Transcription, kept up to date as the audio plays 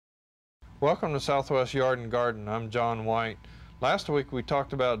Welcome to Southwest Yard and Garden. I'm John White. Last week we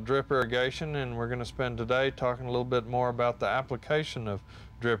talked about drip irrigation, and we're going to spend today talking a little bit more about the application of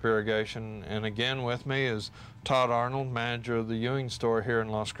drip irrigation. And again with me is Todd Arnold, manager of the Ewing store here in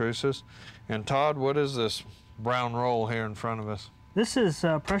Las Cruces. And Todd, what is this brown roll here in front of us? This is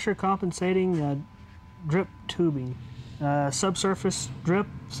pressure compensating drip tubing. Subsurface drip,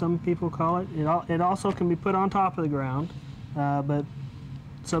 some people call it. It also can be put on top of the ground, but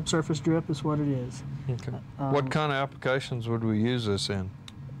subsurface drip is what it is. Okay. What kind of applications would we use this in?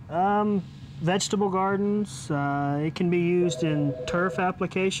 Vegetable gardens. It can be used in turf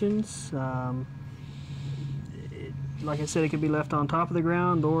applications. Like I said, it can be left on top of the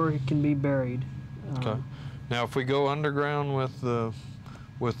ground or it can be buried. Okay. Now, if we go underground with the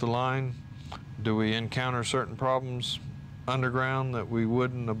line, do we encounter certain problems underground that we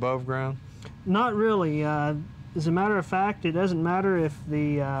wouldn't above ground? Not really. As a matter of fact, it doesn't matter if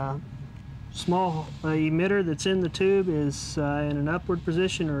the small emitter that's in the tube is in an upward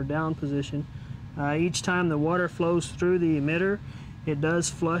position or a down position. Each time the water flows through the emitter, it does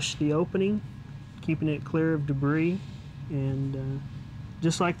flush the opening, keeping it clear of debris. And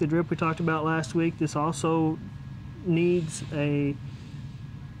just like the drip we talked about last week, this also needs a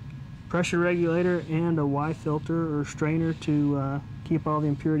pressure regulator and a Y filter or strainer to keep all the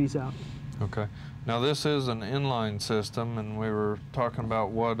impurities out. Okay. Now this is an inline system, and we were talking about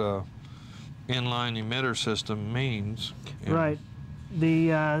what a inline emitter system means. Right. The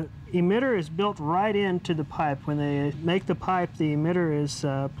emitter is built right into the pipe. When they make the pipe, the emitter is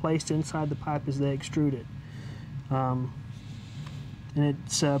placed inside the pipe as they extrude it. And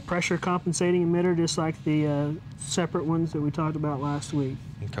it's a pressure compensating emitter, just like the separate ones that we talked about last week.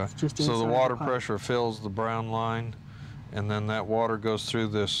 Okay. So the water pressure fills the brown line, and then that water goes through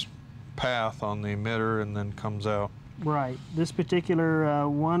this path on the emitter and then comes out. Right. This particular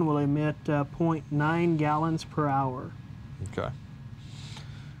one will emit 0.9 gallons per hour. Okay.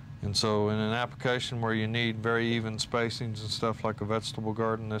 And so in an application where you need very even spacings and stuff like a vegetable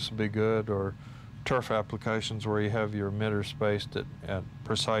garden, this would be good, or turf applications where you have your emitter spaced at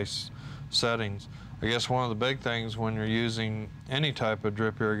precise settings. I guess one of the big things when you're using any type of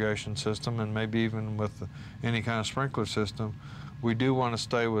drip irrigation system, and maybe even with any kind of sprinkler system, we do want to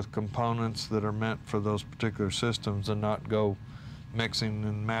stay with components that are meant for those particular systems and not go mixing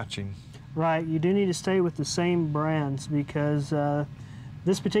and matching. Right, you do need to stay with the same brands, because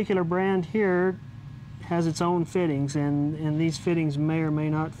this particular brand here has its own fittings, and these fittings may or may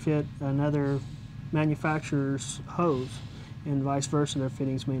not fit another manufacturer's hose, and vice versa, their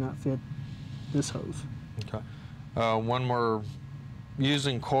fittings may not fit this hose. Okay. When we're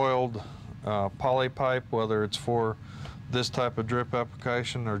using coiled poly pipe, whether it's for this type of drip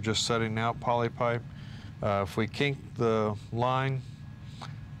application or just setting out poly pipe, if we kink the line,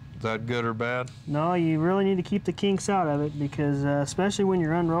 is that good or bad? No, you really need to keep the kinks out of it, because especially when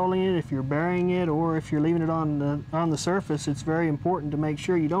you're unrolling it, if you're burying it or if you're leaving it on the surface, it's very important to make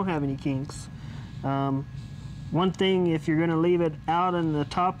sure you don't have any kinks. One thing, if you're going to leave it out on the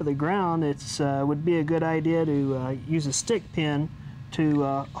top of the ground, it would be a good idea to use a stick pin to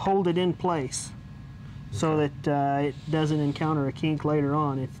hold it in place, so that it doesn't encounter a kink later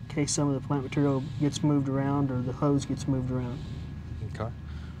on in case some of the plant material gets moved around or the hose gets moved around. Okay.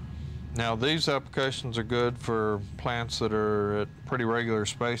 Now these applications are good for plants that are at pretty regular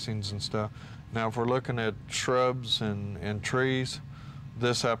spacings and stuff. Now if we're looking at shrubs and trees,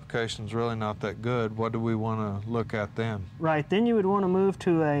 this application is really not that good. What do we want to look at then? Right, then you would want to move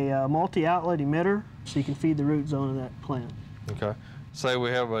to a multi-outlet emitter so you can feed the root zone of that plant. Okay. Say we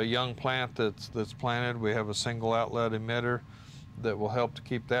have a young plant that's planted, we have a single outlet emitter that will help to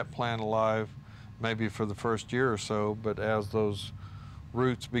keep that plant alive maybe for the first year or so, but as those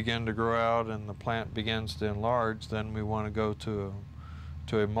roots begin to grow out and the plant begins to enlarge, then we want to go to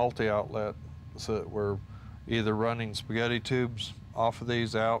a multi-outlet so that we're either running spaghetti tubes off of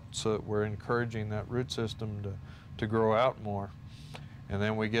these out so that we're encouraging that root system to grow out more. And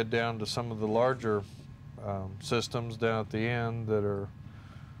then we get down to some of the larger systems down at the end that are,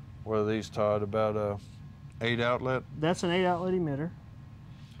 what are these, Todd, about a 8-outlet? That's an 8-outlet emitter.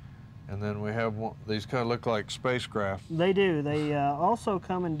 And then we have one, these kind of look like spacecraft. They do. They also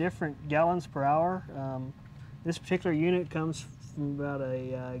come in different gallons per hour. This particular unit comes from about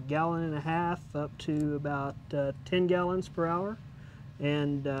a gallon and a half up to about 10 gallons per hour.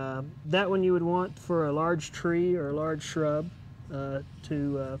 And that one you would want for a large tree or a large shrub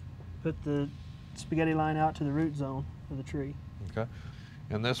to put the spaghetti line out to the root zone of the tree. Okay.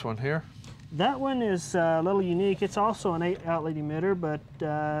 And this one here? That one is a little unique. It's also an 8-outlet emitter, but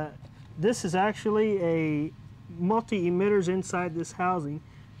this is actually a multi-emitters inside this housing.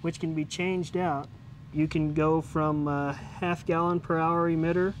 which can be changed out. You can go from a half-gallon per hour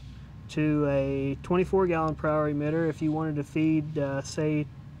emitter to a 24-gallon per hour emitter if you wanted to feed, say,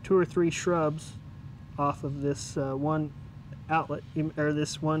 2 or 3 shrubs off of this one outlet, or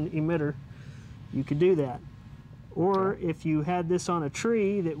this one emitter. You could do that. Or if you had this on a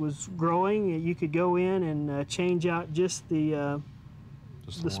tree that was growing, you could go in and change out just the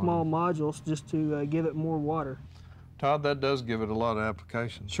small modules just to give it more water. Todd, that does give it a lot of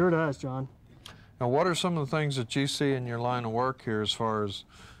applications. Sure does, John. Now, what are some of the things that you see in your line of work here as far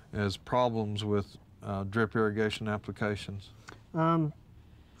as problems with drip irrigation applications?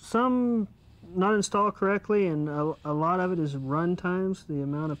 Some not installed correctly, and a lot of it is run times, the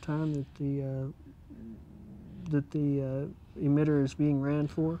amount of time that the emitter is being ran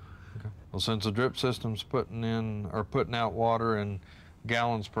for. Okay. Well, since the drip system's putting out water in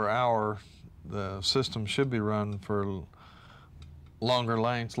gallons per hour, the system should be run for longer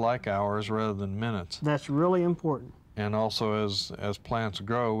lengths like hours rather than minutes. That's really important. And also, as plants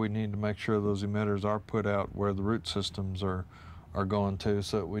grow, we need to make sure those emitters are put out where the root systems are going to,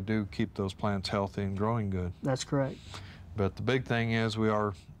 so that we do keep those plants healthy and growing good. That's correct. But the big thing is we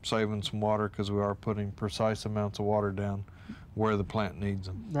are saving some water because we are putting precise amounts of water down where the plant needs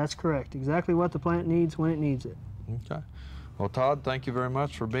them. That's correct. Exactly what the plant needs when it needs it. Okay. Well, Todd, thank you very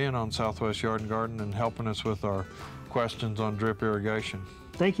much for being on Southwest Yard and Garden and helping us with our questions on drip irrigation.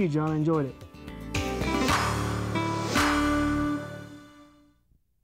 Thank you, John. I enjoyed it.